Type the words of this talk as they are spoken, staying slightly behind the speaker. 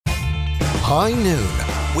High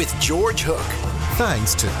Noon with George Hook.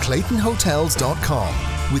 Thanks to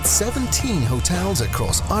ClaytonHotels.com with 17 hotels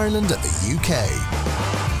across Ireland and the UK.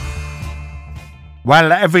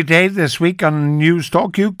 Well, every day this week on News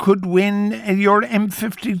Talk, you could win your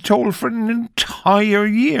M50 toll for an entire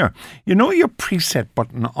year. You know your preset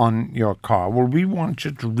button on your car? Well, we want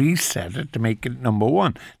you to reset it to make it number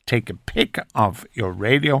one. Take a pic of your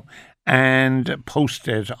radio and post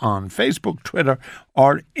it on Facebook, Twitter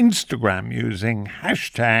or Instagram using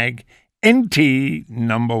hashtag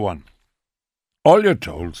NT1. All your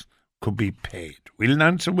tolls could be paid. We'll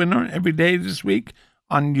announce a winner every day this week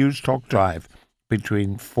on News Talk Drive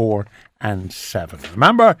between 4 and 7.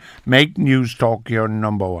 Remember, make News Talk your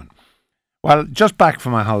number one. Well, just back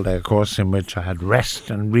from my holiday, of course, in which I had rest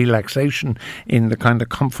and relaxation in the kind of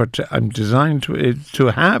comfort I'm designed to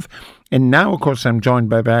have. And now, of course, I'm joined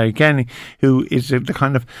by Barry Kenny, who is you're the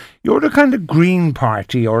kind of Green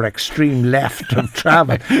Party or extreme left of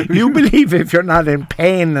travel. You believe if you're not in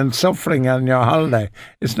pain and suffering on your holiday,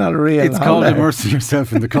 it's not a real holiday. It's called immersing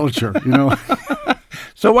yourself in the culture, you know.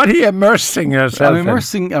 So what are you immersing yourself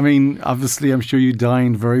in? Obviously, I'm sure you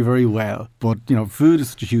dined very, very well. But, you know, food is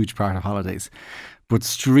such a huge part of holidays. But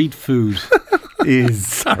street food is...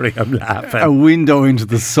 Sorry, I'm laughing. A window into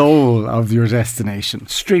the soul of your destination.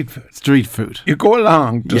 Street food. Street food. You go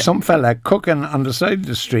along to some fella cooking on the side of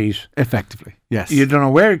the street. Effectively, yes. You don't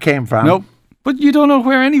know where it came from. Nope. But you don't know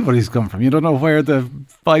where anybody's come from. You don't know where the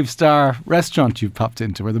 5-star restaurant you popped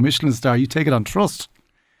into, or the Michelin star, you take it on trust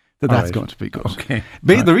that's going to be good. Okay.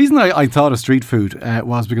 The reason I thought of street food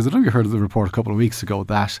was because I don't know if you heard of the report a couple of weeks ago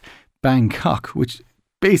that Bangkok, which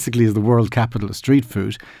basically is the world capital of street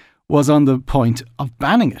food, was on the point of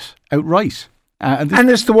banning it outright. And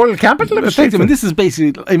it's the world capital of street food. This is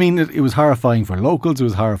basically, it was horrifying for locals, it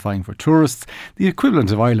was horrifying for tourists, the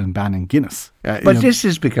equivalent of Ireland banning Guinness. But this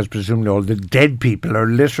is because presumably all the dead people are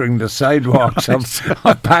littering the sidewalks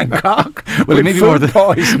of Bangkok. Well, maybe more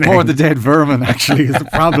the dead vermin actually is the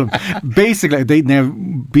problem. Basically, they now,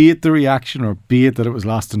 be it the reaction or be it that it was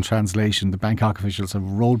lost in translation, the Bangkok officials have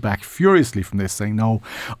rolled back furiously from this, saying, no,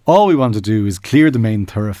 all we want to do is clear the main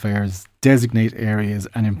thoroughfares, designate areas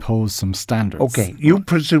and impose some standards. Okay, you've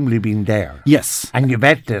presumably been there. Yes. And you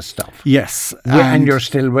bet this stuff. Yes. And you're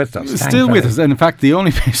still with us. Still with us. And in fact, the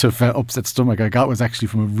only bit of upset stomach I got was actually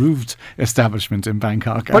from a roofed establishment in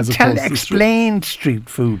Bangkok. But explain street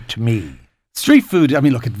food to me. Street food,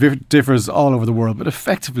 look, it differs all over the world, but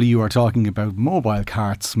effectively you are talking about mobile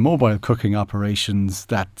carts, mobile cooking operations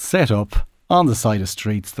that set up on the side of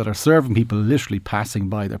streets that are serving people literally passing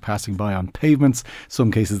by. They're passing by on pavements.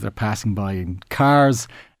 Some cases they're passing by in cars,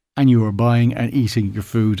 and you are buying and eating your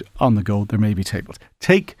food on the go. There may be tables.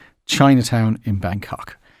 Take Chinatown in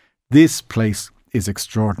Bangkok. This place is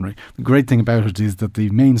extraordinary. The great thing about it is that the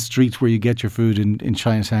main street where you get your food in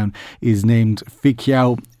Chinatown is named Phi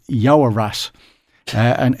Kiao Yaowarat.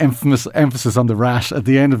 An emphasis on the rat at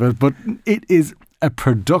the end of it. But it is a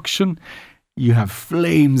production. You have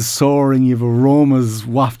flames soaring, you have aromas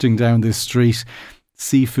wafting down this street.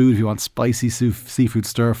 Seafood, if you want spicy seafood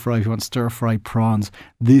stir fry, if you want stir fry prawns,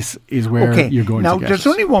 this is where you're going to get. Now, there's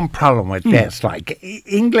only one problem with this.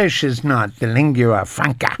 English is not the lingua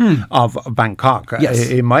franca of Bangkok,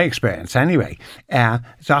 in my experience anyway.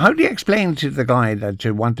 So how do you explain to the guy that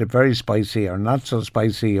you want it very spicy or not so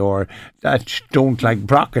spicy, or that you don't like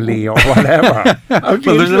broccoli or whatever? Well,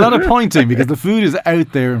 there's a lot of pointing because the food is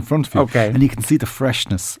out there in front of you. Okay. And you can see the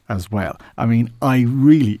freshness as well.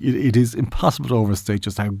 It is impossible to overstate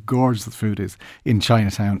just how gorgeous the food is in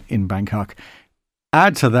Chinatown in Bangkok.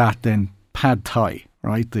 Add to that then pad thai,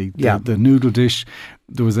 right? The noodle dish.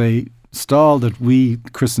 There was a stall that we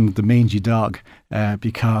christened the Mangy Dog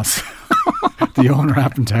because the owner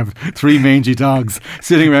happened to have 3 mangy dogs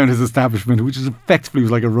sitting around his establishment, which is effectively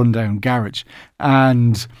was like a rundown garage,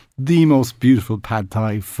 and the most beautiful pad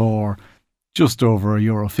thai for just over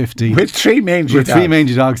 €1.50 with 3 mangy dogs. 3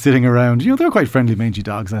 mangy dogs sitting around. They're quite friendly mangy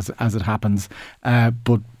dogs as it happens,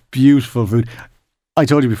 but beautiful food. I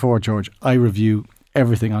told you before, George, I review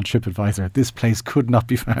everything on TripAdvisor. This place could not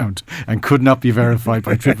be found and could not be verified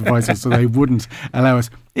by TripAdvisor, so they wouldn't allow us.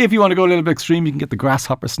 If you want to go a little bit extreme, you can get the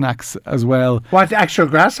grasshopper snacks as well. What, actual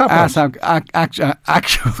grasshoppers?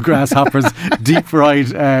 Actual grasshoppers, deep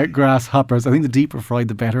fried grasshoppers. I think the deeper fried,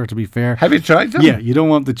 the better, to be fair. Have you tried them? Yeah, you don't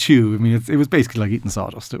want the chew. it was basically like eating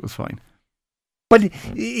sawdust. It was fine. But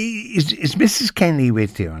is Mrs. Kenny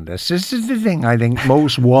with you on this? This is the thing I think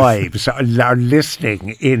most wives are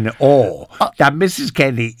listening in awe, that Mrs.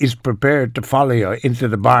 Kenny is prepared to follow you into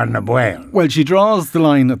the barn of Whale. Well, she draws the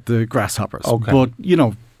line at the grasshoppers. Okay. But,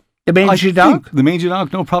 the mangy dog? The mangy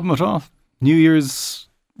dog, no problem at all. New Year's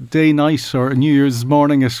day, night, or New Year's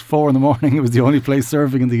morning at 4 a.m. It was the only place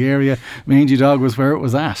serving in the area. Mangy Dog was where it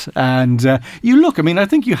was at. And you look, I mean, I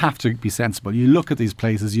think you have to be sensible. You look at these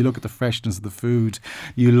places, you look at the freshness of the food,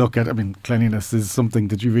 you look at, I mean, cleanliness is something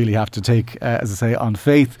that you really have to take, as I say, on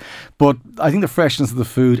faith. But I think the freshness of the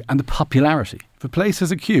food and the popularity. If a place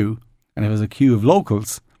has a queue, and if there's a queue of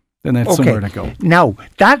locals, then that's somewhere to go. Now,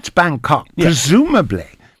 that's Bangkok. Yeah. Presumably,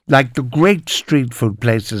 like the great street food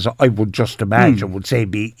places, I would just imagine, would say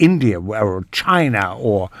be India or China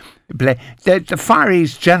or the Far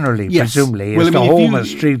East generally, presumably, is the home of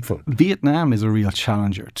street food. Vietnam is a real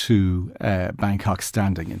challenger to Bangkok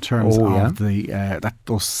standing in terms of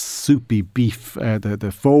those soupy beef,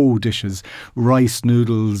 the pho dishes, rice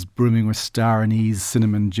noodles brimming with star anise,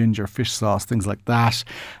 cinnamon, ginger, fish sauce, things like that.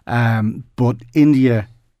 But India,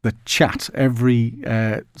 the chat, every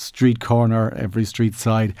street corner, every street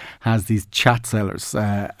side has these chat sellers.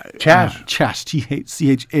 Chat,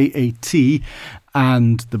 Chaat,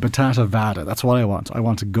 and the batata vada. That's what I want. I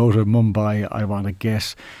want to go to Mumbai. I want to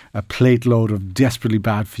get a plate load of desperately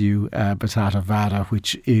bad for you batata vada,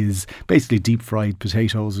 which is basically deep fried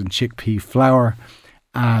potatoes and chickpea flour,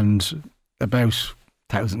 and about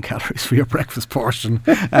 1,000 calories for your breakfast portion.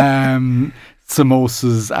 Samosas,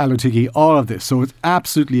 aloo tikki, all of this. So it's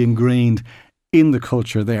absolutely ingrained in the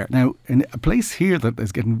culture there. Now, in a place here that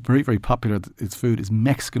is getting very, very popular, its food is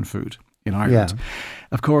Mexican food in Ireland. Yeah.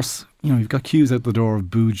 Of course, you've got queues out the door of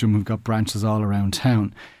Boojum, we've got branches all around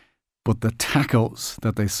town. But the tacos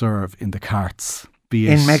that they serve in the carts, be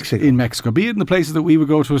it in Mexico, be it in the places that we would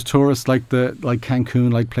go to as tourists, like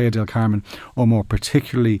Cancun, like Playa del Carmen, or more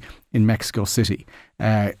particularly in Mexico City,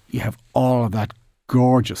 you have all of that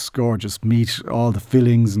gorgeous meat, all the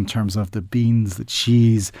fillings in terms of the beans, the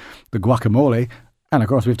cheese, the guacamole. And of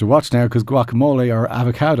course we have to watch now because guacamole or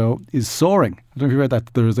avocado is soaring. I don't know if you read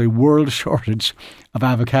that. There is a world shortage of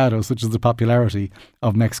avocados, such as the popularity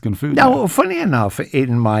of Mexican food. Now, funny enough,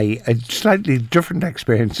 in my slightly different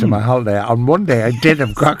experience in my holiday, on one day I did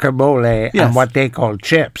have guacamole and what they call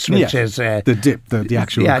chips, which is the dip, the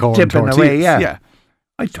actual corn dipping tortillas. Away, yeah.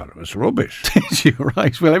 I thought it was rubbish. Did you?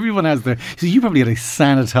 Right. Well, everyone has their... So you probably had a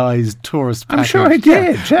sanitised tourist package. I'm sure I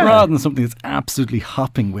did, yeah. Rather than something that's absolutely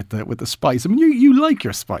hopping with the spice. I mean, you like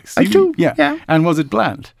your spice. I do. Yeah. And was it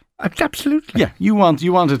bland? Absolutely. Yeah. You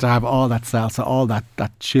wanted to have all that salsa, all that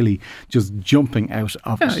chili just jumping out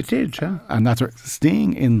of it. Yeah, I did, yeah. And that's right.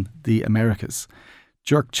 Staying in the Americas,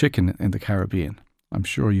 jerk chicken in the Caribbean. I'm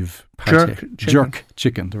sure you've jerk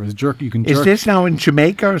chicken. There is jerk. You can. Is this now in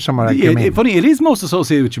Jamaica or somewhere like that? Funny, it is most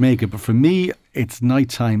associated with Jamaica, but for me, it's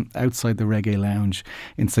nighttime outside the Reggae Lounge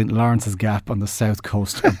in St. Lawrence's Gap on the south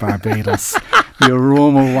coast of Barbados. The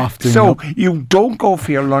aroma wafting up. You don't go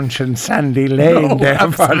for your lunch in Sandy Lane.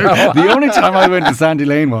 The only time I went to Sandy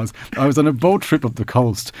Lane was I was on a boat trip up the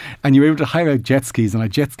coast, and you were able to hire out jet skis, and I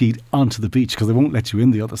jet skied onto the beach because they won't let you in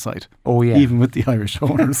the other side. Oh yeah, even with the Irish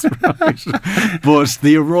owners. Right? But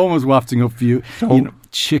the aroma was wafting up for you. So,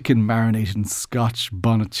 chicken marinated in Scotch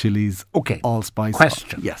bonnet chilies. Okay, all spice.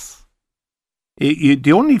 Question. Yes.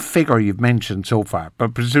 The only figure you've mentioned so far,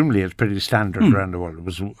 but presumably it's pretty standard around the world, it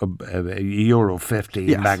was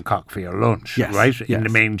 €50 in Bangkok for your lunch, right? Yes. In the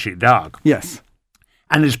Mangy Dog. Yes.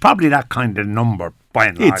 And it's probably that kind of number by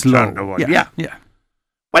and large around the world. Yeah.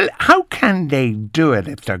 Well, how can they do it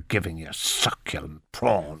if they're giving you succulent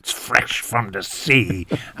prawns fresh from the sea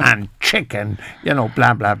and chicken,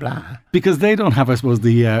 blah, blah, blah? Because they don't have, I suppose,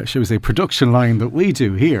 the, shall we say, production line that we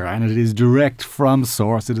do here. And it is direct from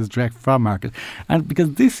source. It is direct from market. And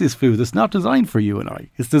because this is food that's not designed for you and I.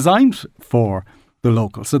 It's designed for the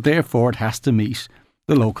locals. So therefore, it has to meet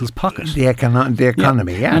the locals' pocket. The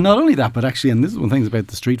economy, yeah. And not only that, but actually, and this is one of the things about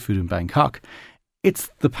the street food in Bangkok, it's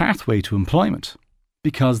the pathway to employment.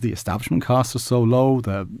 Because the establishment costs are so low,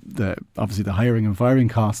 the obviously the hiring and firing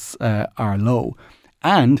costs are low,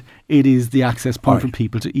 and it is the access point for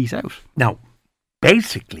people to eat out. Now,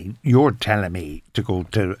 basically, you're telling me to go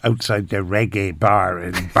to outside the reggae bar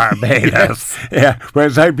in Barbados,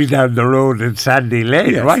 whereas I'd be down the road in Sandy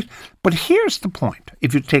Lane, right? But here's the point: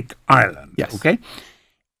 if you take Ireland, okay,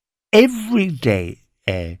 every day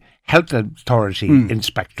health authority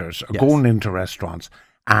inspectors are going into restaurants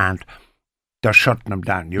and they're shutting them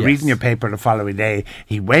down. You're reading your paper the following day.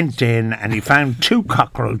 He went in and he found 2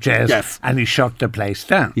 cockroaches and he shut the place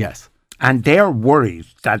down. Yes. And they're worried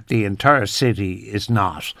that the entire city is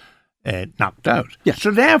not knocked out. Yes.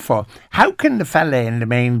 So therefore, how can the fella in the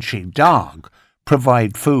Mangy Dog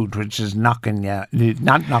provide food, which is not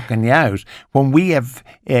knocking you out, when we have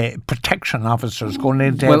protection officers going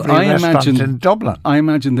into every restaurant in Dublin. I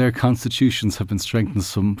imagine their constitutions have been strengthened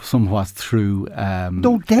somewhat through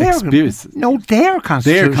experience. Their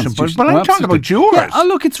constitution. But I'm talking about yours. Yeah,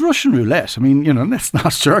 look, it's Russian roulette. I mean, let's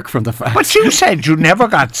not shirk from the fact. But you said you never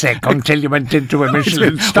got sick until you went into a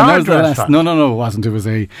Michelin starred restaurant. No, it wasn't. It was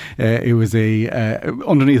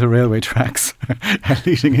underneath the railway tracks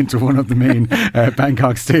leading into one of the main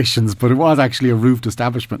Bangkok stations, but it was actually a roofed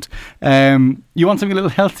establishment. You want something a little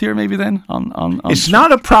healthier maybe then? It's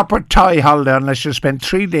not a proper Thai holiday unless you spend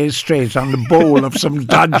 3 days straight on the bowl of some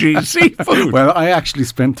dodgy seafood. Well, I actually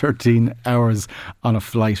spent 13 hours on a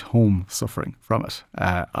flight home suffering from it.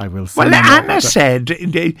 I will say. Well, Anna said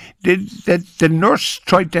the nurse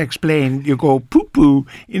tried to explain you go poo-poo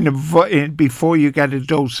before you get a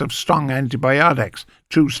dose of strong antibiotics.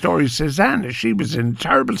 True story, says Anna. She was in a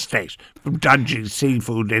terrible state from dodgy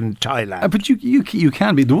seafood in Thailand. But you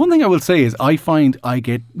can be. The one thing I will say is I find I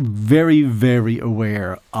get very, very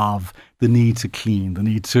aware of the need to clean, the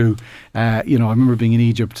need to, I remember being in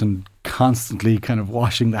Egypt and constantly kind of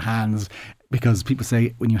washing the hands, because people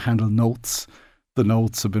say when you handle notes, the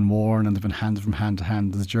notes have been worn and they've been handed from hand to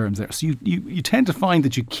hand. There's germs there. So you tend to find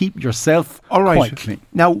that you keep yourself quite clean.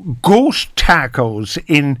 Now, goat tacos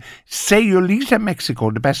in Sayulita,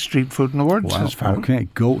 Mexico, the best street food in the world. Wow. Okay,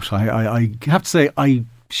 goat. I have to say I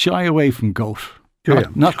shy away from goat.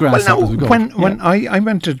 Not grass. Well, now, when I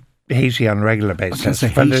went to Haiti on a regular basis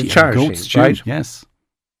for the charity, goat stew, right? Yes.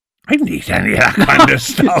 I didn't eat any of that kind of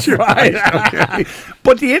stuff, right? Okay.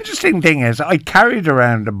 But the interesting thing is, I carried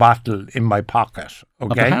around a bottle in my pocket,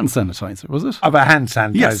 Of a hand sanitizer, was it? Of a hand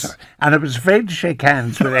sanitizer. Yes. And I was afraid to shake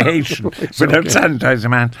hands with a Haitian without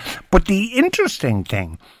sanitizing my hand. But the interesting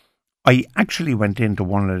thing, I actually went into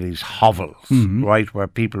one of these hovels, right, where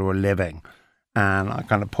people were living. And I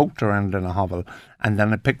kind of poked around in a hovel, and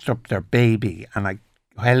then I picked up their baby, and I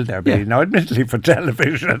held their baby. Now, admittedly for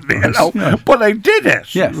television, but I did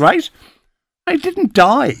it, right? I didn't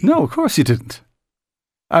die. No, of course you didn't.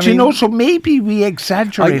 So maybe we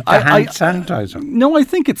exaggerate the hand sanitizer. No, I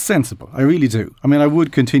think it's sensible. I really do. I mean, I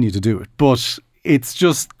would continue to do it, but it's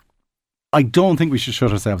just, I don't think we should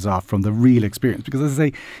shut ourselves off from the real experience, because, as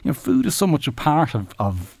I say, food is so much a part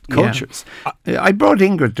of cultures. Yeah. I brought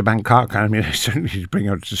Ingrid to Bangkok. I mean, I certainly need to bring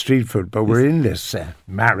her to street food, but we're in this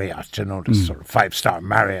Marriott, this sort of 5-star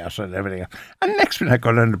Marriott and everything. And next minute I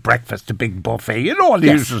go down to breakfast, the big buffet, all the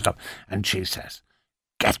usual stuff. And she says,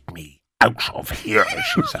 "Get me out of here,"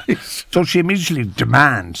 she says. So she immediately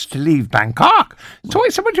demands to leave Bangkok. So I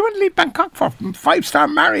said, "What do you want to leave Bangkok for? 5-star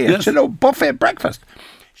Marriott, buffet breakfast."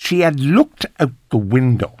 She had looked out the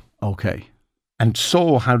window. Okay. And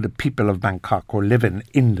saw how the people of Bangkok were living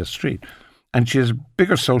in the street. And she has a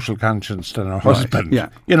bigger social conscience than her husband. Yeah.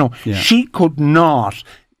 She could not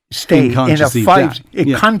stay in a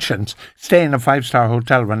 5-star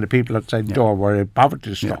hotel when the people outside the door were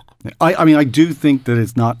poverty struck. Yeah. I do think that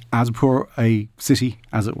it's not as poor a city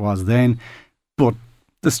as it was then, but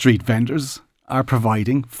the street vendors are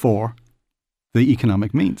providing for the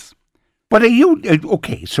economic means. But are you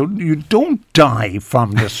okay? So you don't die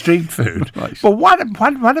from the street food, right. But what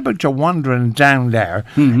about you wandering down there?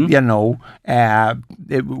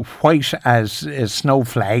 White as a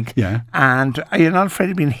snowflake, and you're not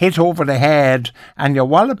afraid of being hit over the head and your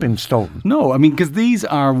wallet being stolen? No, I mean, because these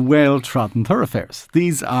are well-trodden thoroughfares.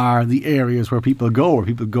 These are the areas where people go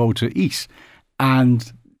to eat,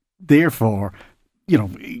 and therefore,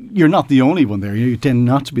 you're not the only one there. You tend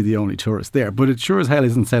not to be the only tourist there, but it sure as hell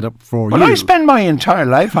isn't set up for you. Well, I spend my entire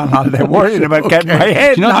life on holiday worrying about getting my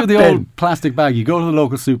head knocked in. The old plastic bag. You go to the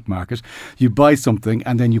local supermarket, you buy something,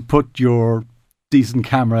 and then you put your decent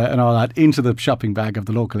camera and all that into the shopping bag of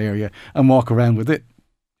the local area and walk around with it.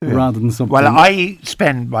 Rather than something. Well, I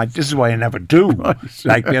spend. This is why I never do.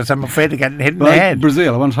 Because I'm afraid of getting hit in the head.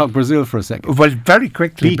 Brazil. I want to talk Brazil for a second. Well, very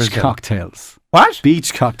quickly. Beach Brazil. cocktails. What?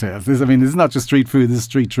 Beach cocktails. This is not just street food. This is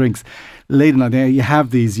street drinks. Late night there, you have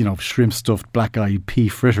these, shrimp stuffed black-eyed pea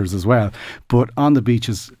fritters as well. But on the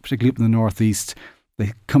beaches, particularly up in the northeast,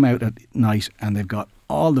 they come out at night and they've got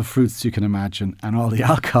all the fruits you can imagine and all the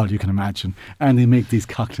alcohol you can imagine, and they make these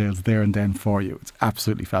cocktails there and then for you. It's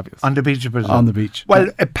absolutely fabulous. On the beach of Brazil? On the beach. Well,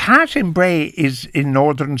 Pat in Bray is in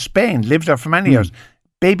northern Spain, lived there for many years.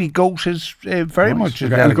 Baby goat is very much a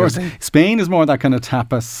delicacy. And of course, Spain is more that kind of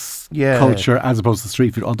tapas culture as opposed to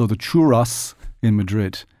street food, although the churros in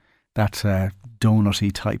Madrid, that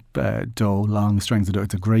donutty type dough, long strings of dough,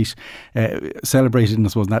 it's a great, celebrated in, I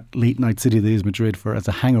suppose, in that late night city that is Madrid as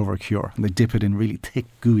a hangover cure, and they dip it in really thick,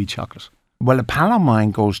 gooey chocolate. Well, a pal of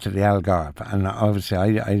mine goes to the Algarve, and obviously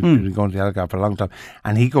I've been going to the Algarve for a long time,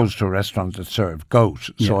 and he goes to a restaurant that serves goat,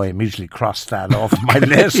 so I immediately crossed that off my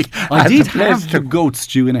list. I as did a place have the goat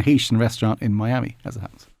stew in a Haitian restaurant in Miami, as it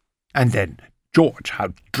happens. And then, George,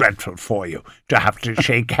 how dreadful for you to have to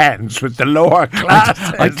shake hands with the lower class.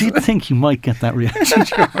 I did think you might get that reaction,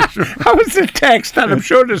 George. How was the text? And I'm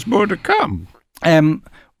sure there's more to come.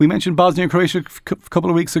 We mentioned Bosnia and Croatia a couple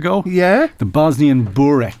of weeks ago. Yeah? The Bosnian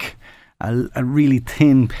burek, a really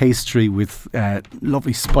thin pastry with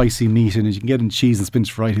lovely spicy meat in it. You can get in cheese and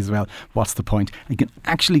spinach variety as well. What's the point? You can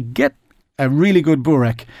actually get a really good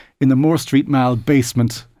burek in the Moore Street Mall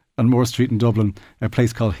basement on Moore Street in Dublin, a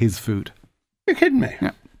place called His Food. You're kidding me?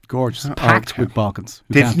 Yeah, gorgeous. Packed with Balkans.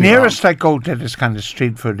 The nearest I go to this kind of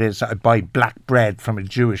street food is I buy black bread from a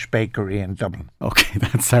Jewish bakery in Dublin. Okay,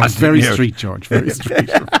 that sounds very street, George. Very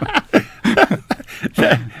street.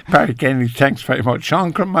 Barry Kenny, thanks very much.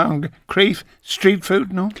 Sean Crieff, street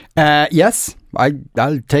food, no? Yes,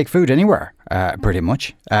 I'll take food anywhere, pretty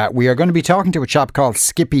much. We are going to be talking to a chap called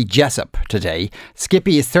Skippy Jessup today.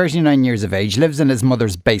 Skippy is 39 years of age, lives in his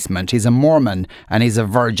mother's basement. He's a Mormon and he's a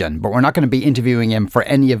virgin, but we're not going to be interviewing him for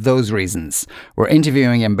any of those reasons. We're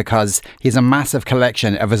interviewing him because he's a massive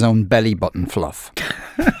collection of his own belly button fluff.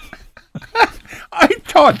 I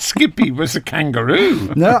thought Skippy was a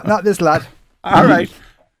kangaroo. No, not this lad. All right.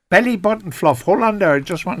 Belly button fluff. Hold on there. I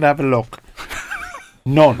just want to have a look.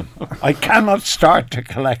 None. I cannot start a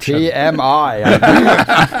collection. TMI.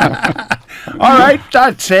 All right,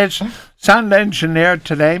 that's it. Sound engineer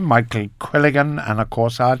today, Michael Quilligan, and of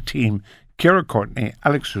course our team, Ciara Courtney,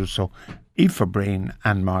 Alex Russo, Aoife Breen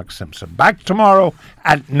and Mark Simpson. Back tomorrow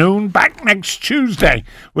at noon, back next Tuesday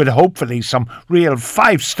with hopefully some real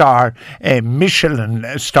 5-star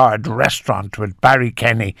Michelin-starred restaurant with Barry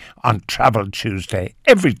Kenny on Travel Tuesday,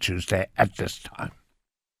 every Tuesday at this time.